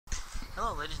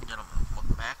Hello, ladies and gentlemen.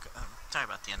 Welcome back. Sorry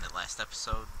about the end of the last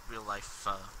episode. Real life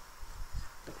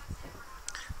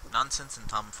nonsense and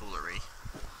tomfoolery.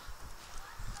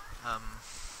 Um,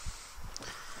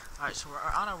 Alright, so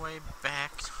we're on our way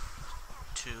back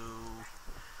to.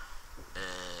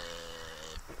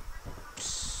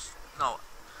 No,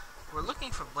 we're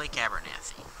looking for Blake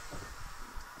Abernathy.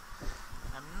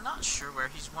 I'm not sure where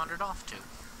he's wandered off to.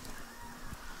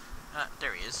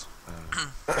 There he is.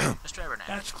 Mr. Abernathy.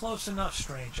 That's close enough,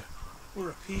 stranger. We're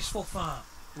a peaceful farm.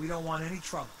 We don't want any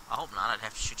trouble. I hope not. I'd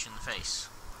have to shoot you in the face.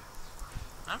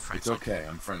 I'm friendly. It's okay.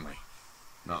 I'm friendly.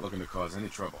 Not looking to cause any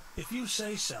trouble. If you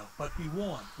say so, but be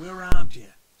warned, we're armed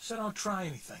here, so don't try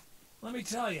anything. Let me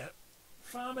tell you,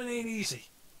 farming ain't easy.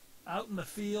 Out in the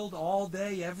field all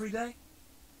day, every day,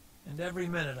 and every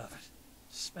minute of it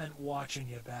spent watching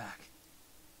your back.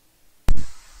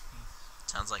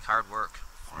 Sounds like hard work.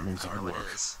 Farming's hard work.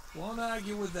 It is. Won't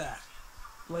argue with that.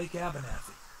 Blake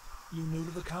Abernathy, you new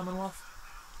to the Commonwealth?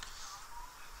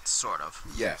 Sort of.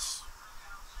 Yes.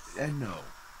 And no.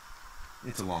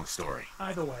 It's a long story.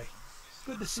 Either way,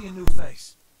 good to see a new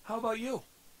face. How about you?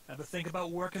 Ever think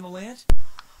about working the land?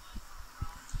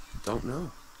 Don't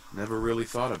know. Never really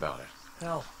thought about it.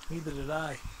 Hell, neither did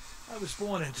I. I was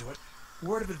born into it.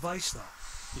 Word of advice, though.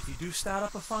 If you do start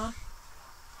up a farm,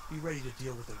 be ready to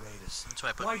deal with the raiders. That's why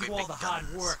I put Why great do all big the hard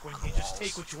guns work when on you the can just walls.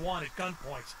 take what you want at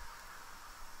gunpoint?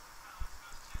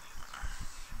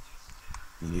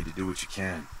 You need to do what you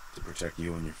can to protect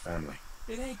you and your family.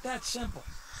 It ain't that simple.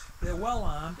 They're well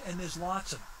armed, and there's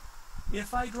lots of them.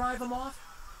 If I drive them off,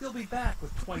 they'll be back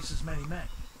with twice as many men.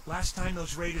 Last time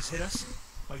those raiders hit us,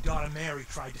 my daughter Mary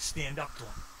tried to stand up to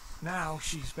them. Now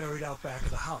she's buried out back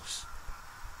of the house.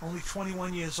 Only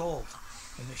 21 years old,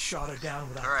 and they shot her down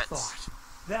without Correct. thought.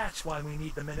 That's why we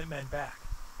need the Minutemen back.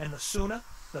 And the sooner,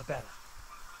 the better.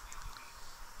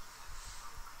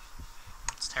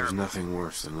 It's There's terrible. nothing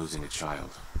worse than losing a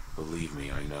child. Believe me,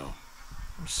 I know.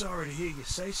 I'm sorry to hear you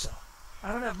say so.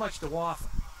 I don't have much to offer,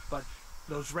 but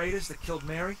those raiders that killed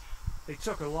Mary, they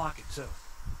took her locket too.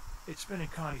 It's been in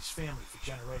Connie's family for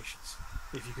generations.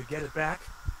 If you could get it back,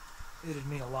 it'd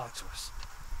mean a lot to us.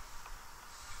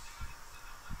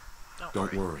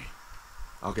 Don't worry.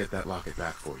 I'll get that locket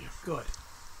back for you. Good.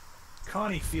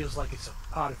 Connie feels like it's a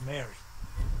part of Mary.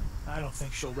 I don't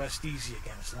think she'll rest easy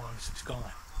again as long as it's gone.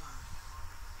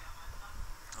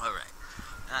 All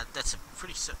right. That's a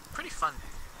pretty fun.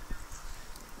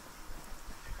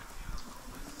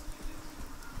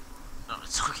 No,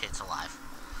 it's okay. It's alive.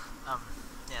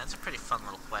 Yeah, it's a pretty fun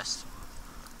little quest.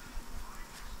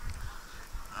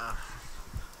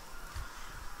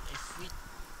 If we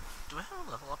do, I have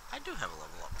a level up. I do have a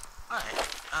level up. All right.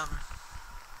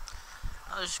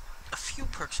 There's a few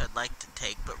perks I'd like to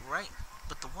take, but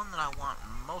the one that I want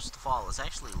most of all is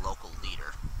actually local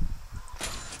leader.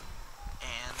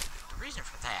 And the reason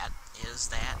for that is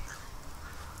that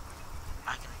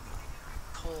I can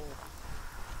pull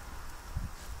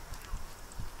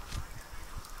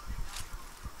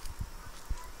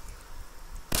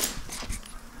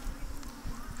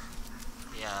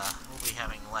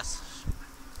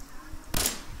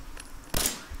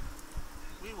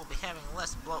we'll be having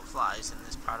less bloat flies in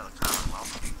this part of the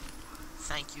Commonwealth.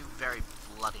 Thank you very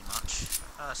bloody much.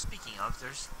 Speaking of,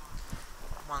 there's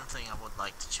one thing I would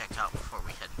like to check out before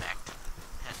we head back.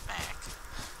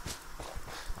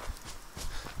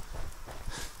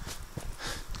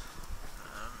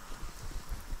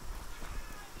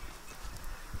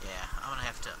 Yeah, I'm gonna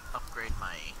have to upgrade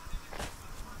my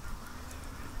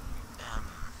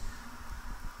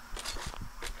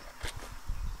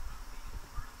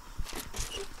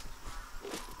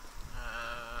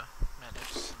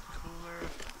medics in the cooler.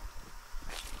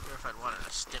 Or if I'd wanted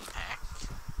a stim pack.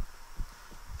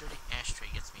 Dirty ashtray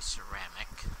gets me ceramic.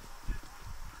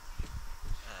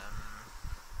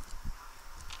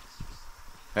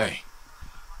 Hey,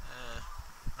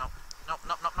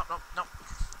 Nope.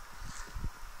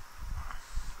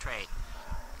 Trade.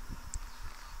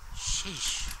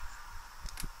 Sheesh.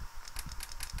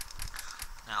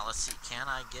 Now let's see. Can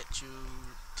I get you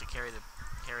to carry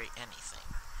anything?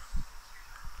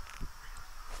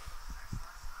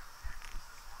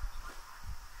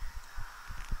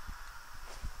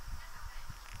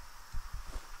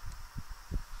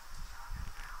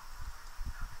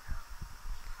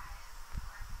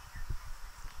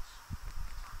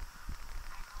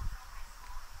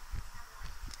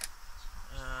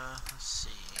 Let's see,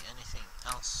 anything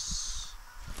else?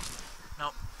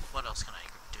 Nope, what else can I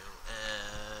do?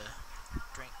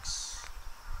 Drinks.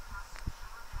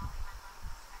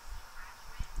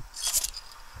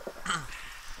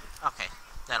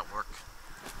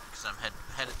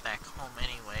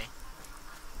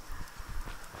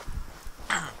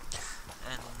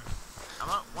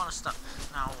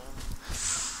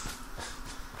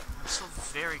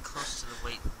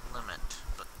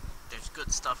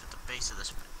 base of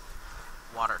this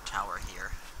water tower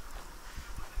here.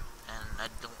 And I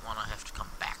don't want to have to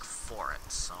come back for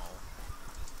it, so...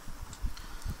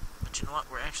 But you know what?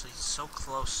 We're actually so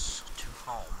close to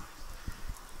home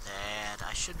that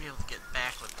I should be able to get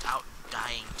back without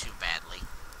dying too badly.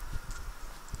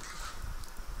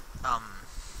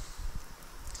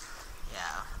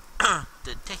 Yeah.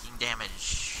 The taking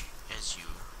damage as you...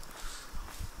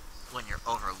 when you're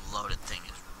overloaded thing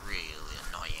is really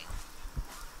annoying.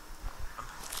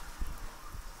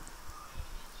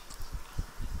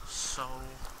 So,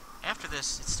 after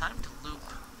this, it's time to loop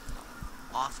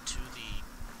off to the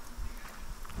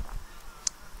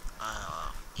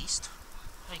east?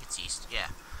 I think it's east, yeah.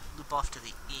 Loop off to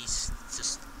the east,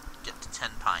 just get to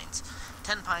 10 Pines.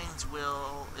 10 Pines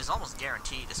is almost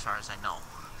guaranteed as far as I know.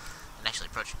 And actually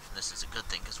approaching from this is a good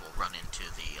thing because we'll run into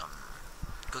the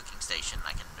cooking station.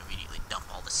 I can immediately dump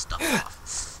all this stuff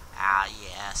off. Ah,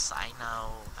 yes, I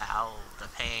know. Ow, the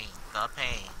pain, the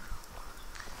pain.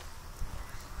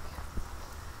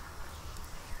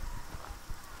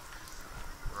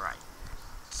 Right.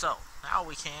 So, now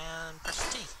we can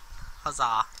press T.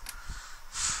 Huzzah.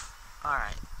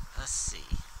 Alright, let's see.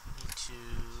 We need to...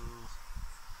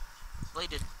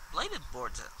 Bladed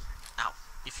boards, now,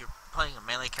 if you're playing a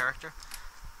melee character,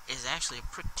 is actually a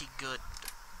pretty good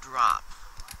drop.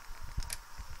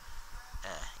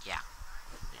 Yeah.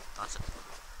 Lots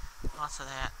of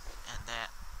that, and that.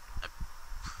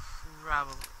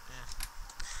 Probably,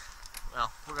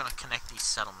 well, we're gonna connect these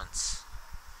settlements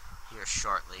here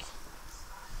shortly.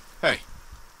 Hey.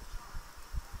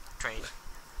 Trade.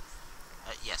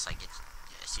 Yes, I get.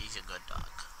 Yes, he's a good dog.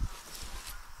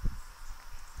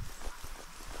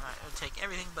 Alright, I'll take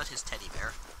everything but his teddy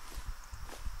bear.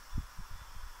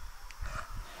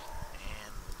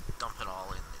 And dump it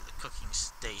all in the cooking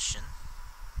station.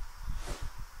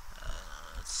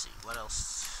 Let's see, what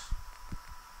else?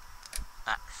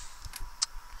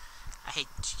 I hate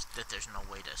that there's no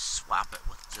way to swap it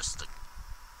with just the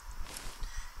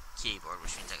keyboard,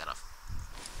 which means I gotta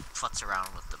futz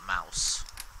around with the mouse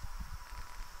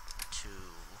to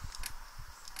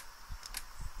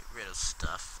get rid of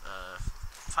stuff.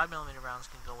 5mm rounds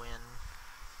can go in.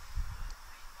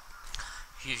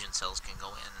 Fusion cells can go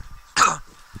in.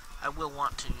 I will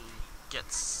want to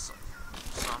get some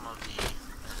of the...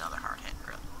 Another hardhead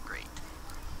grill. Great.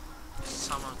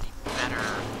 Some of the better...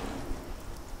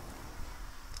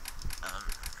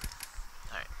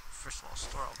 Alright, first of all,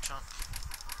 store all junk.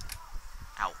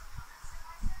 Ow.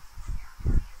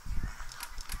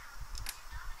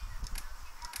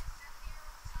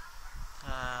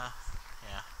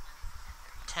 Yeah.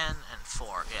 10 and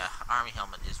 4. Yeah, army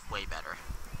helmet is way better.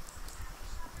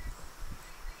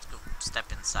 Let's go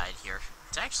step inside here.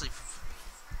 It's actually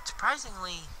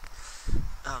surprisingly,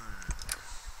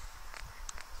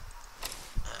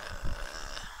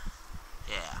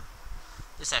 yeah.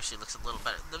 This actually looks a little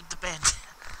better.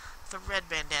 The red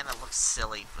bandana looks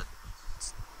silly, but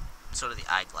so do the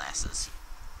eyeglasses.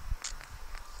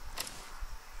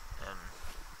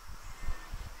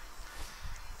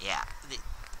 Yeah,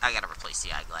 I gotta replace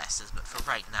the eyeglasses, but for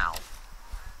right now,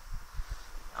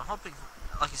 I'm hoping,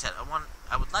 like I said,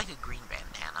 I would like a green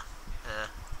bandana.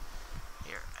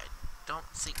 Here, I don't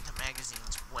think the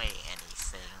magazines weigh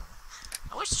anything.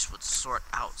 I wish this would sort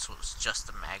out so it was just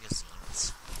the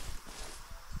magazines.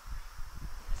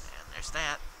 And there's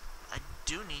that. I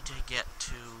do need to get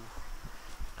to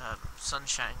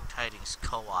Sunshine Tidings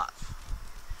Co-op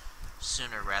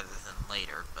sooner rather than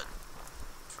later, but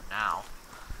for now.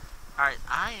 Alright,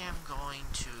 I am going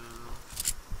to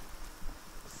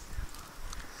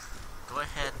go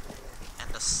ahead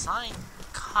and assign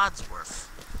Codsworth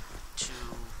to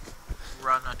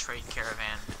run a trade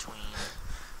caravan between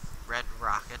Red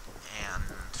Rocket and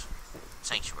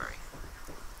Sanctuary.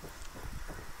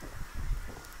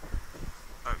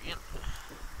 Or,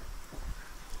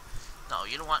 no,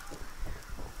 you know what?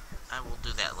 I will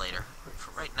do that later.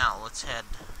 For right now, let's head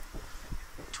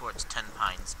towards 10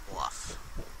 Pines Bluff.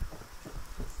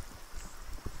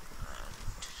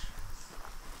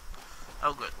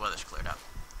 Oh good, weather's cleared up.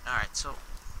 Alright, so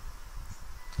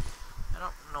I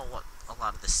don't know what a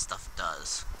lot of this stuff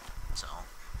does, so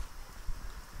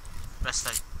best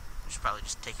I should probably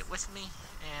just take it with me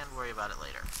and worry about it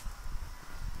later.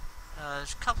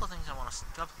 There's a couple of things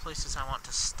couple places I want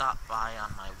to stop by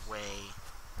on my way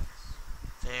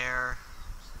there.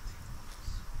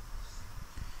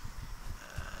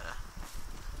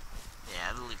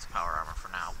 Yeah, I'll leave the power armor for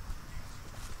now.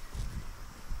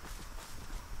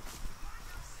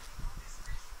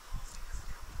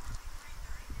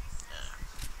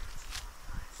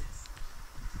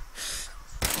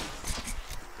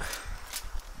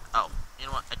 Oh,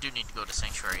 do need to go to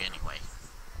Sanctuary anyway.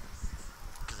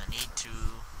 Because I need to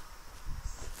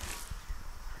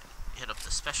hit up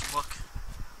the special book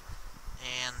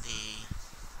and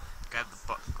grab the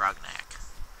Grognak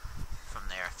from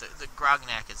there. The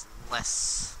Grognak is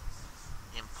less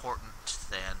important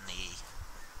than the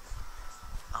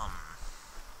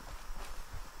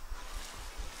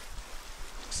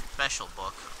special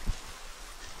book,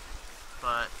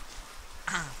 but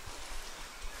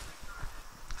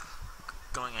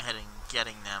going ahead and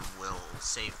getting them will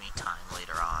save me time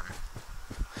later on.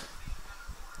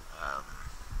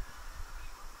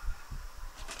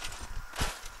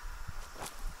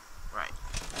 Right.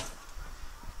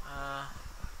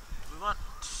 We want...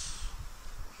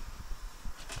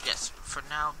 Yes, for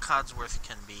now, Codsworth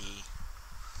can be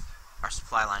our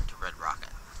supply line to Red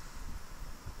Rocket.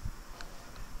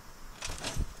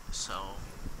 So,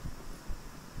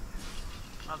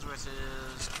 Codsworth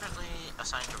is currently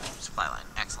assigned to supply line.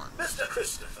 Excellent. Mr.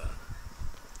 Christopher.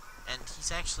 And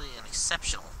he's actually an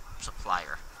exceptional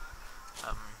supplier.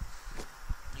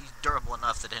 He's durable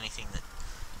enough that anything that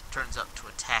turns up to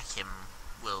attack him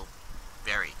will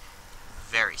very,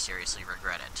 very seriously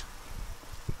regret it.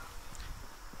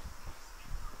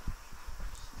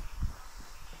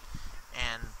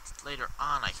 And later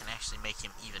on, I can actually make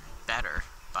him even better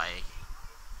by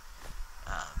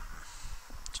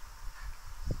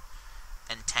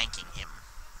and tanking him,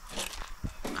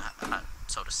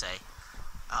 so to say.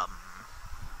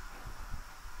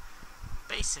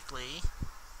 Basically,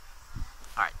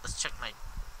 alright, let's check my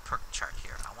perk chart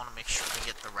here. I want to make sure I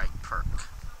get the right perk.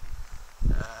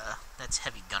 That's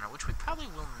Heavy Gunner, which we probably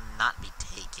will not be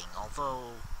taking,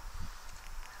 although,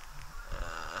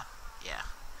 yeah,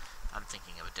 I'm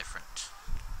thinking of a different,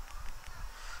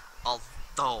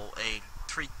 although a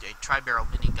tri-barrel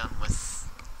minigun with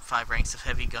 5 ranks of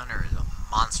Heavy Gunner is a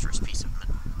monstrous piece of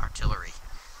artillery.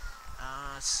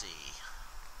 Let's see.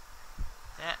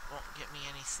 That won't get me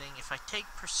anything. If I take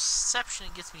Perception,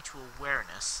 it gets me to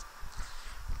Awareness.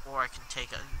 Or I can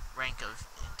take a rank of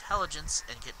Intelligence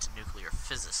and get to Nuclear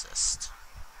Physicist.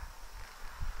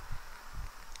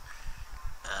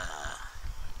 I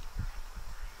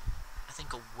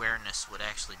think Awareness would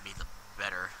actually be the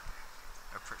better...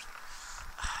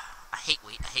 I hate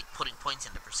putting points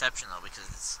into Perception, though, because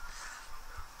it's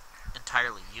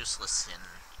entirely useless in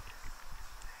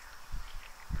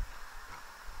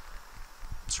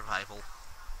survival.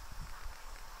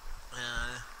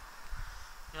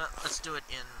 You know, let's do it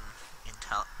in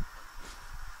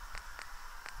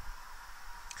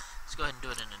let's go ahead and do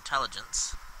it in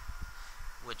Intelligence,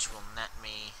 which will net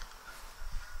me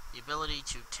the ability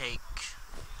to take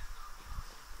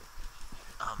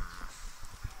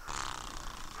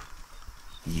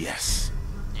Yes.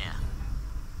 yeah,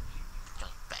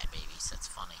 killing bad babies, that's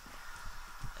funny.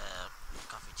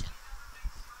 Coffee tin.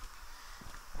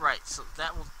 Right, so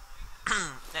that will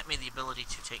net me the ability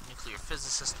to take Nuclear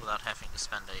Physicist without having to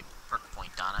spend a perk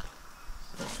point on it.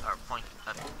 Or a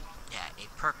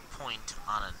perk point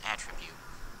on an attribute.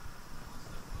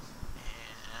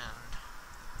 And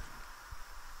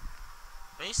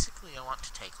basically I want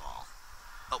to take all.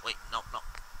 Oh wait, no.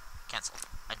 Cancel.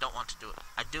 I don't want to do it.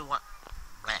 I do want...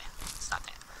 Stop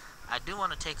that. I do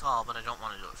want to take all, but I don't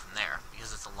want to do it from there,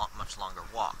 because it's a much longer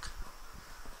walk.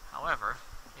 However,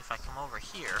 if I come over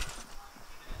here...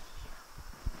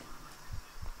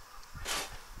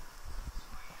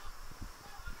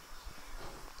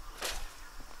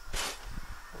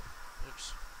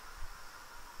 Oops.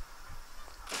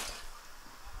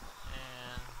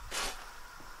 And...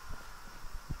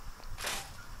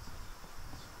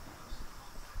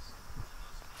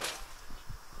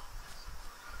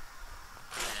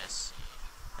 let's see.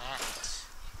 That.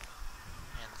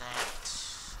 And that.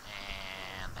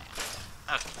 And that.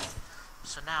 Okay.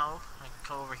 So now, I can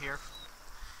go over here,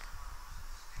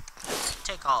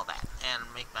 take all that, and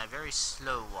make my very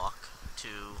slow walk to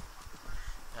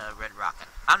Red Rocket.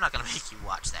 I'm not going to make you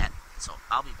watch that, so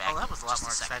I'll be back. Oh, that was a lot more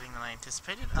exciting than I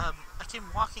anticipated. I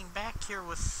came walking back here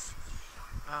with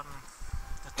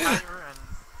the tire and...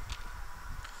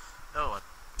 Oh, I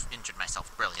injured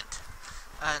myself. Brilliant.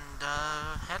 And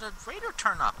had a raider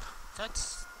turn up.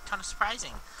 That's kind of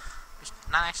surprising. There's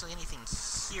not actually anything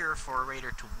here for a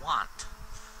raider to want,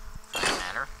 for that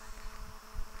matter.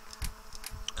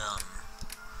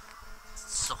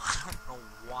 So I don't know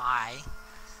why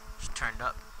she turned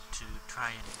up to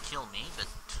try and kill me, but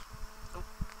oh,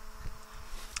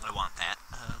 I want that.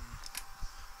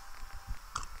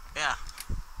 Yeah.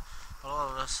 But all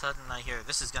of a sudden I hear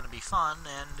this is going to be fun,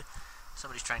 and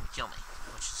somebody's trying to kill me,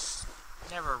 which is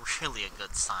never really a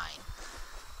good sign.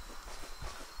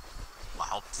 Well,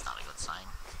 I hope it's not a good sign.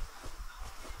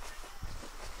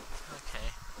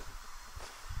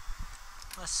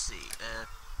 let's see.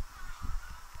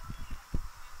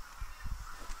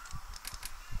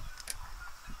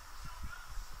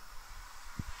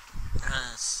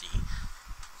 Let's see.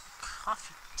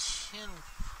 Coffee tin.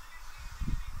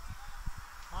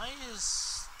 Why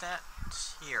is that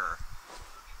here?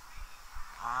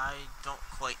 I don't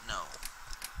quite know.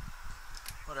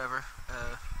 Whatever.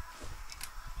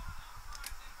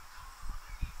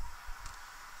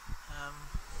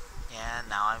 Yeah,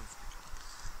 now I'm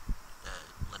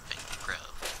limping. Great.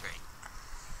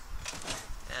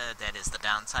 That is the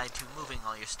downside to moving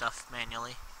all your stuff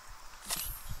manually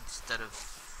instead of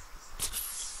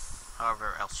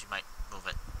however else you might move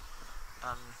it.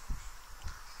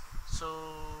 So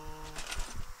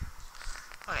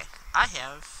okay, I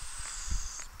have.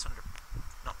 It's under.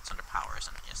 No, it's under power,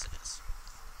 isn't it? Yes, it is.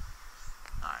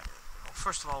 All right. Well,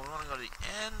 first of all, we want to go to the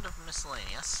end of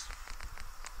miscellaneous.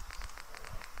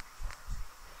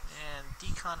 And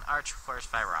decon arch requires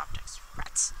fiber optics.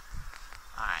 Rats.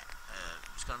 Alright,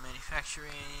 just go to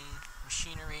manufacturing,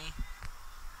 machinery,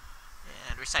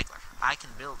 and recycler. I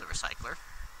can build a recycler.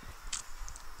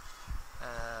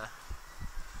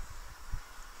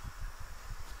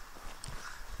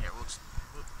 Here, we'll just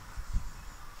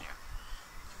here.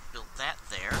 Build that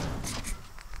there.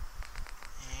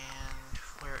 And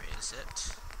where is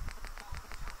it?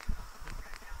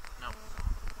 Nope.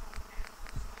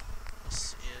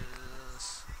 This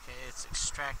is okay, it's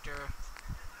extractor.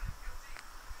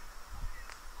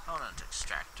 Component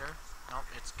extractor. Nope,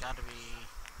 it's gotta be.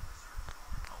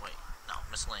 Oh wait, no,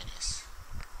 miscellaneous.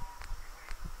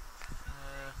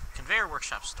 Conveyor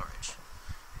workshop storage.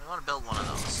 We want to build one of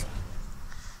those.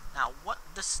 Now, what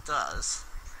this does,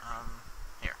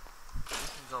 here, you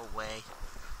can go away,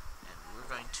 and we're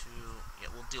going to, yeah,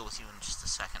 we'll deal with you in just a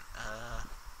second.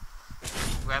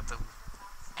 Grab the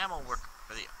ammo or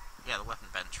the weapon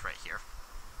bench right here.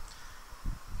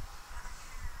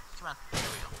 Come on, there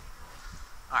we go.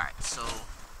 Alright, so,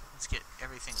 let's get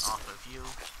everything off of you.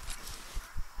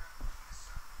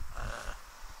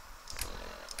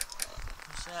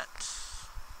 Who's that?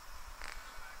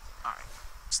 Alright.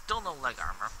 Still no leg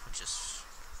armor, which is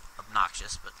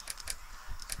obnoxious, but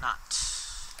not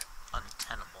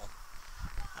untenable.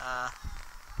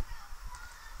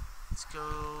 Let's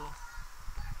go.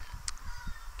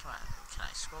 Come on, can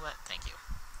I scroll that? Thank you.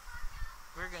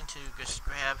 We're going to just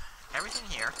grab everything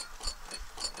here,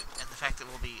 and the fact that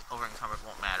we'll be over encumbered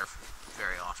won't matter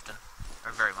very often,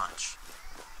 or very much.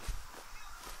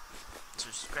 So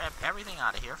just grab everything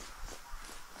out of here.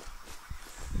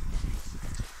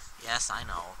 Yes, I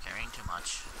know, carrying too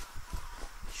much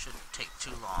shouldn't take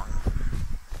too long.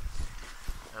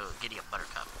 Oh, Giddy Up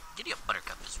Buttercup. Giddy Up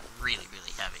Buttercup is really,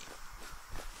 really heavy.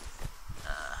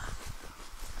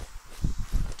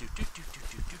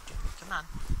 Come on.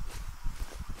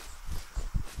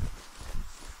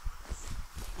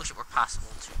 Wish it were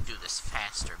possible to do this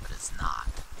faster, but it's not.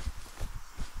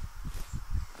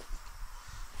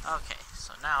 Okay,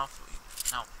 so now if we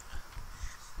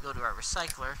go to our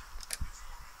recycler.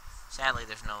 Sadly,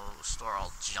 there's no store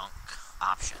all junk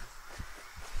option.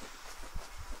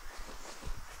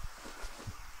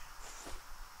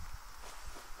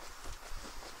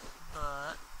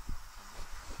 But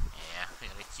yeah, we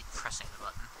gotta keep pressing the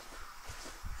button.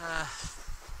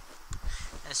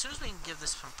 As soon as we can give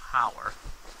this some power,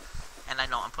 and I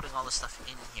know I'm putting all this stuff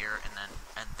in here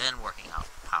and then working out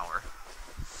power,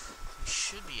 we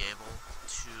should be able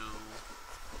to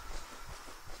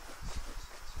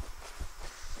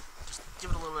just give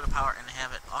it a little bit of power and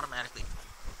have it automatically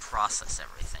process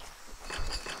everything.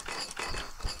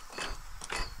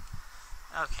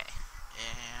 Okay,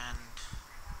 and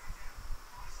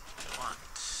we want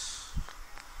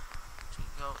to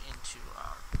go into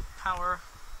our power.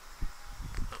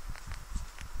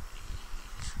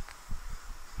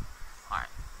 Alright,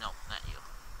 no, not you.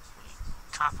 We need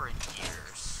copper and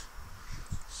gears.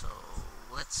 So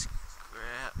let's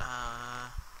grab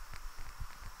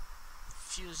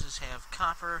fuses have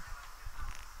copper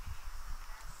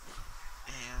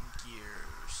and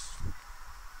gears.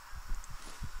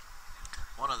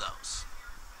 One of those.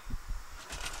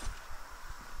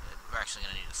 We're actually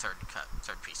going to need a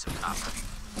third piece of copper.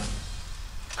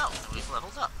 Oh, and we've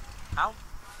leveled up. How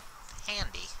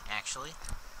handy, actually.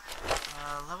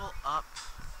 Level up.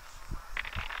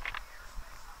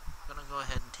 I'm going to go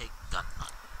ahead and take Gun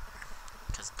Nut.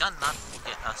 Because Gun Nut will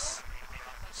get us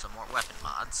some more weapon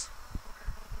mods.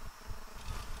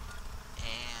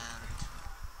 And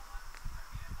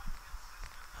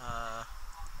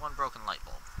one broken light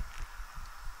bulb.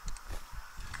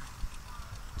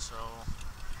 So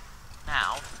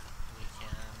now we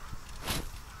can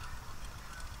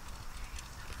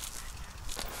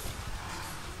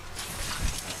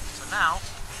now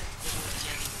it will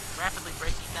begin rapidly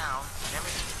breaking down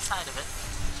everything inside of it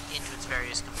into its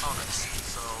various components.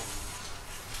 So,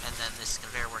 and then this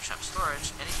conveyor workshop storage,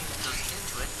 anything that goes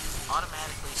into it is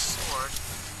automatically stored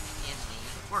in the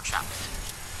workshop.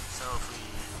 So if we,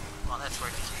 well, that's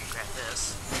where we can grab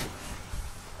this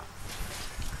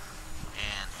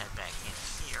and head back in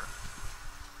here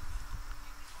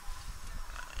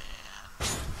and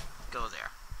go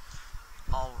there.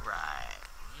 Alright,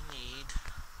 we need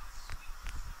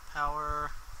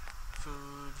power,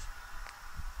 food.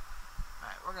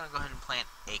 Alright, we're going to go ahead and plant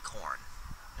acorn.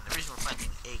 And the reason we're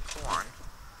planting acorn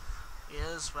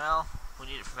is, well, we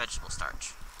need it for vegetable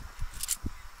starch.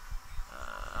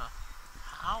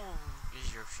 How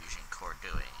is your fusion core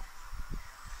doing?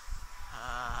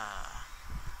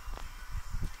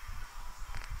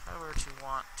 If I were to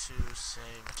want to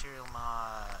say material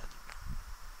mod...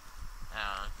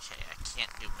 Okay, I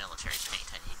can't do military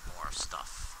paint, I need more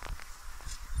stuff.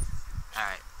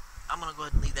 Alright, I'm gonna go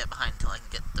ahead and leave that behind until I can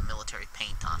get the military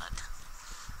paint on it.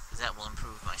 Because that will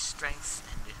improve my strength,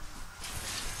 and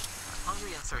I'm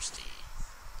hungry and thirsty.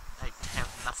 I have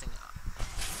nothing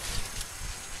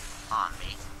on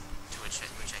me to which I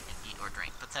can eat or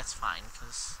drink, but that's fine,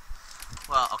 because...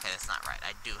 Well, okay, that's not right.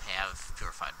 I do have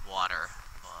purified water,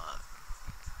 but...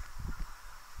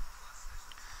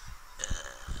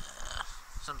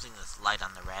 something that's light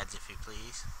on the rads, if you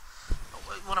please.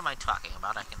 What am I talking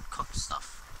about? I can cook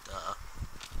stuff. Duh.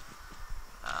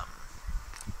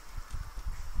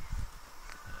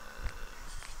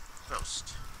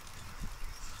 Roast.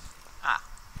 Ah.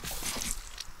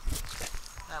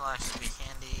 That'll actually be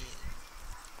handy.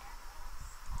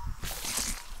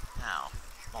 Now,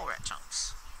 mole rat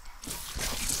chunks.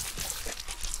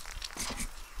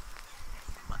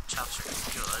 Mutton chops are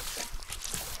good.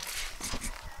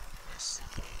 Let's see.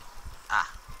 Ah.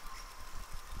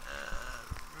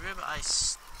 Ribeye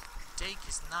steak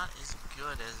is not as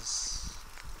good as...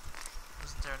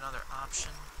 Wasn't there another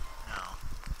option? No.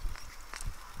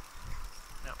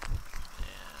 Nope.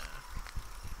 Yeah.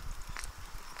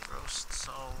 Roast,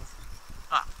 so...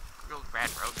 Ah! Grilled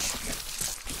rad roach.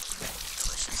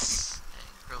 Delicious. And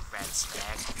grilled rad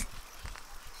stag.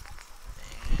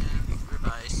 And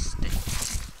ribeye steak.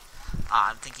 Ah,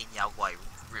 I'm thinking Yao Guai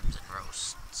ribs and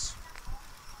roasts.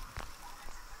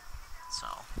 So...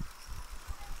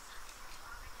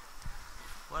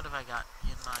 What have I got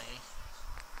in my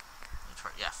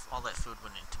inventory? Yeah, all that food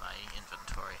went into my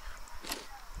inventory.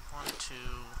 1,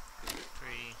 2,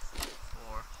 3,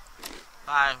 4,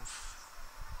 5.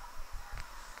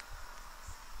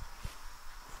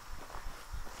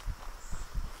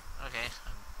 Okay,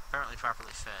 I'm apparently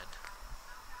properly fed.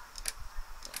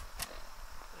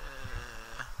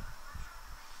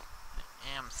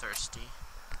 I am thirsty.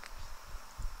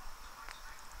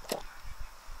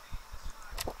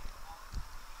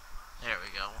 There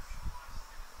we go.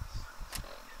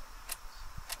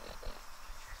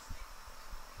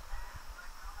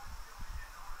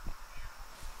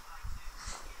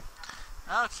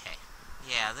 Okay.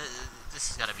 Yeah, this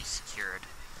has got to be secured.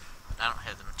 But I don't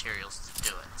have the materials to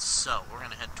do it. So, we're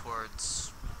going to head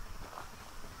towards...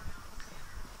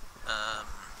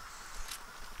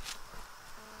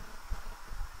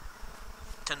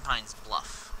 Ten Pines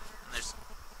Bluff. And there's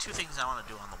two things I want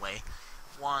to do on the way.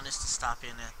 One is to stop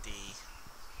in at the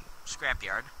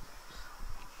scrapyard,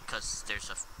 because there's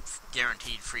a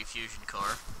guaranteed free fusion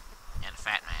core and a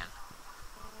fat man.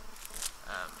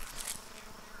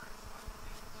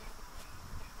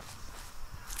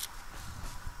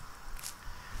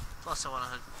 Plus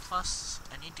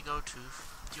I need to go to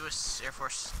U.S. Air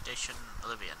Force Station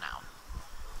Olivia now.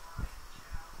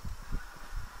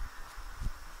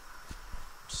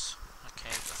 Oops. Okay,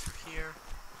 go through here.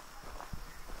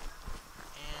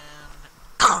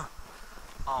 And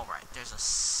alright, there's a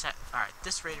set. Alright,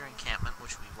 this raider encampment,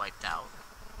 which we wiped out.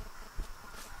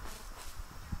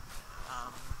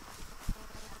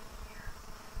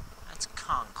 That's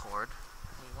Concord.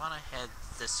 We want to head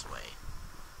this way.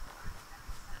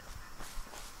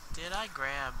 Did I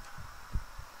grab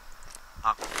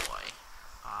Aquaboy?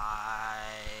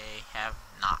 I have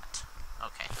not.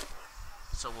 Okay.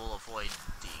 So we'll avoid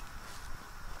the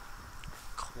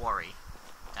quarry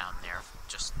down there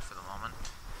just for the moment.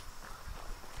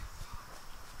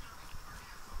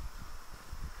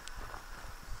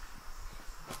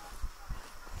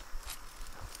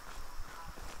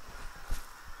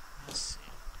 Let's see.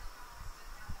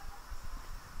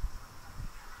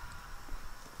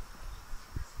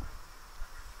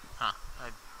 Huh.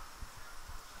 I'm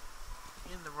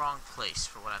in the wrong place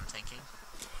for what I'm thinking.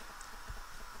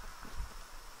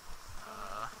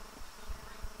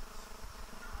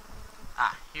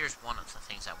 Ah, here's one of the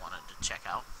things I wanted to check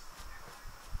out.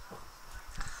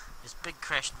 This big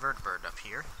crashed vertibird up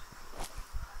here.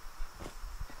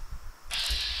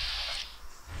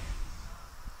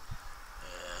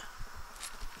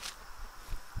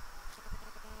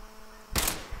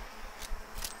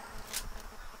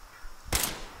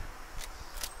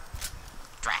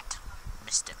 Drat.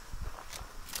 Missed him.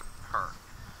 Her.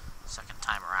 Second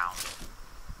time around.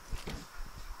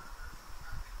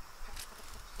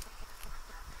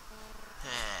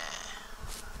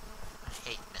 I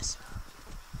hate missing.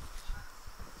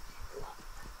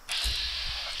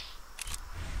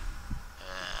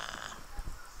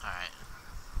 Alright.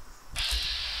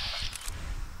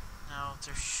 Now,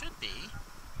 there should be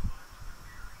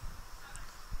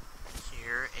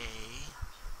here a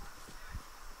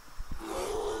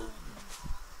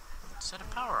set of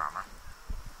power armor.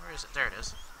 Where is it? There it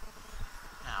is.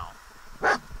 Now.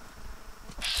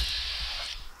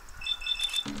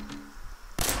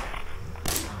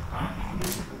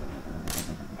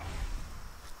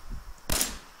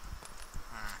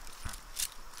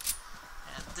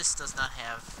 And this does not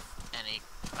have any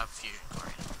fusion core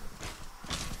in it.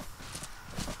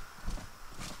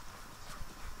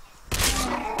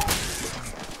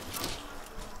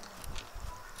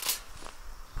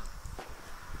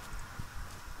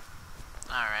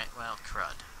 Alright, well,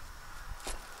 crud.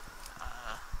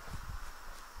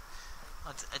 I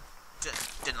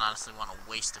didn't honestly want to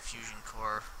waste a fusion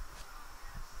core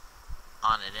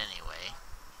on it anyway.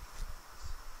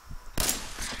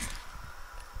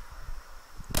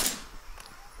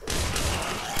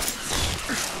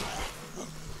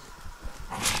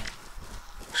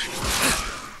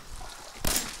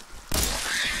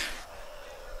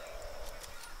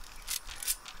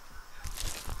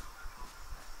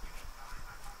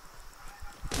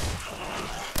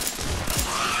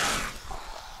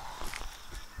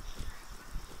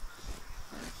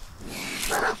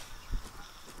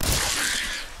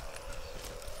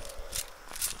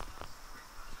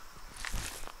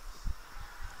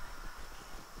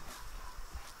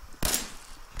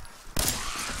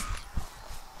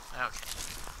 Okay.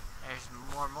 There's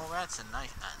more mole rats and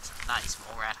some nice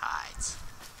mole rat hides.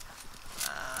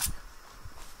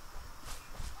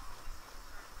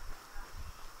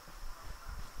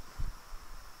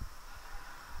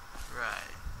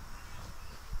 Right.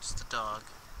 Just a dog.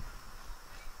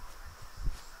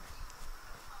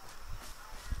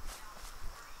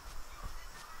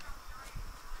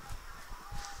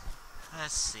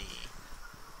 Let's see.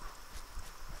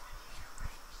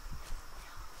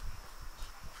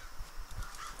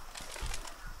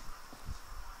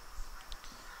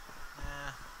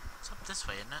 It's up this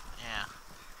way, isn't it? Yeah.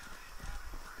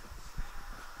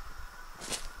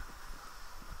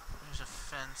 There's a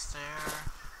fence there.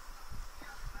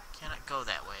 Cannot go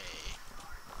that way.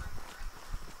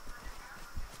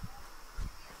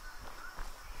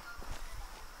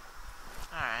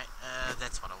 Alright,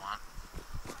 that's what I want.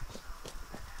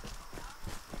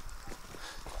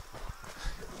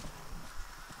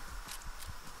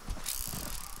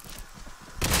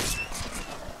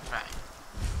 Right.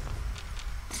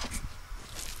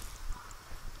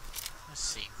 Let's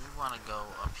see, we want to go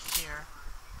up here.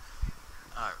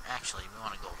 Actually, we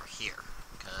want to go over here,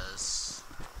 because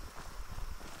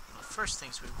the first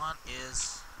things we want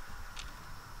is...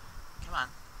 Come on,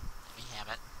 let me have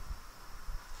it.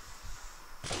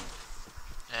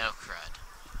 Oh, crud.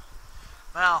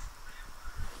 Well,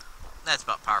 that's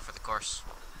about par for the course.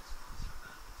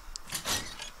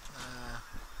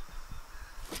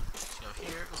 Let's go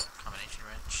here. Ooh, combination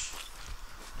wrench.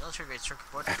 Military grade circuit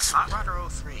board. Hot Rodder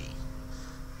 03.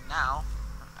 Now,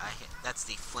 that's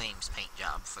the flames paint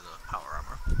job for the power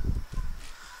armor.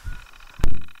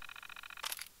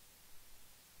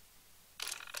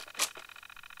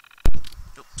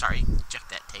 Oop, sorry, check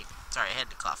that tape. Sorry, I had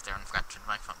to cough there and forgot to turn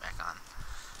the microphone back on.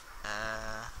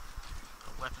 A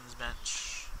weapons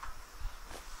bench,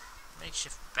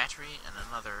 makeshift battery, and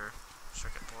another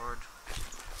circuit board.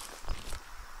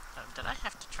 Did I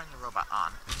have to turn the robot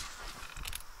on?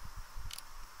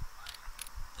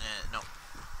 No. I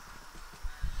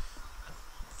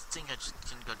think I just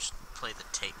can go just play the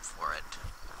tape for it.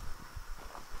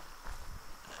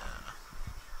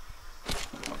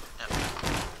 Yep.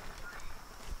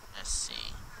 Let's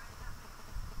see.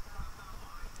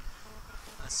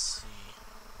 Let's see.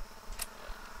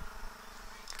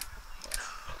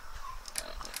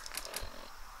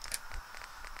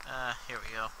 Here we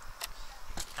go.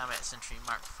 Combat Sentry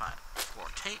Mark 4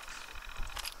 tape.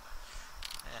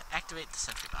 Activate the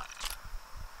sentry bot.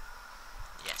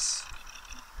 Yes.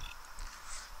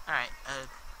 Alright,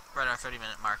 we're at our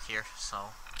 30-minute mark here,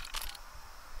 so...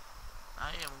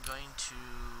 I am going to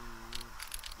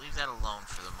leave that alone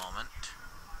for the moment.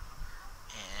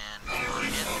 And we'll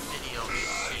end the video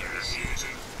here.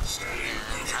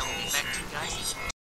 And I will be back to you guys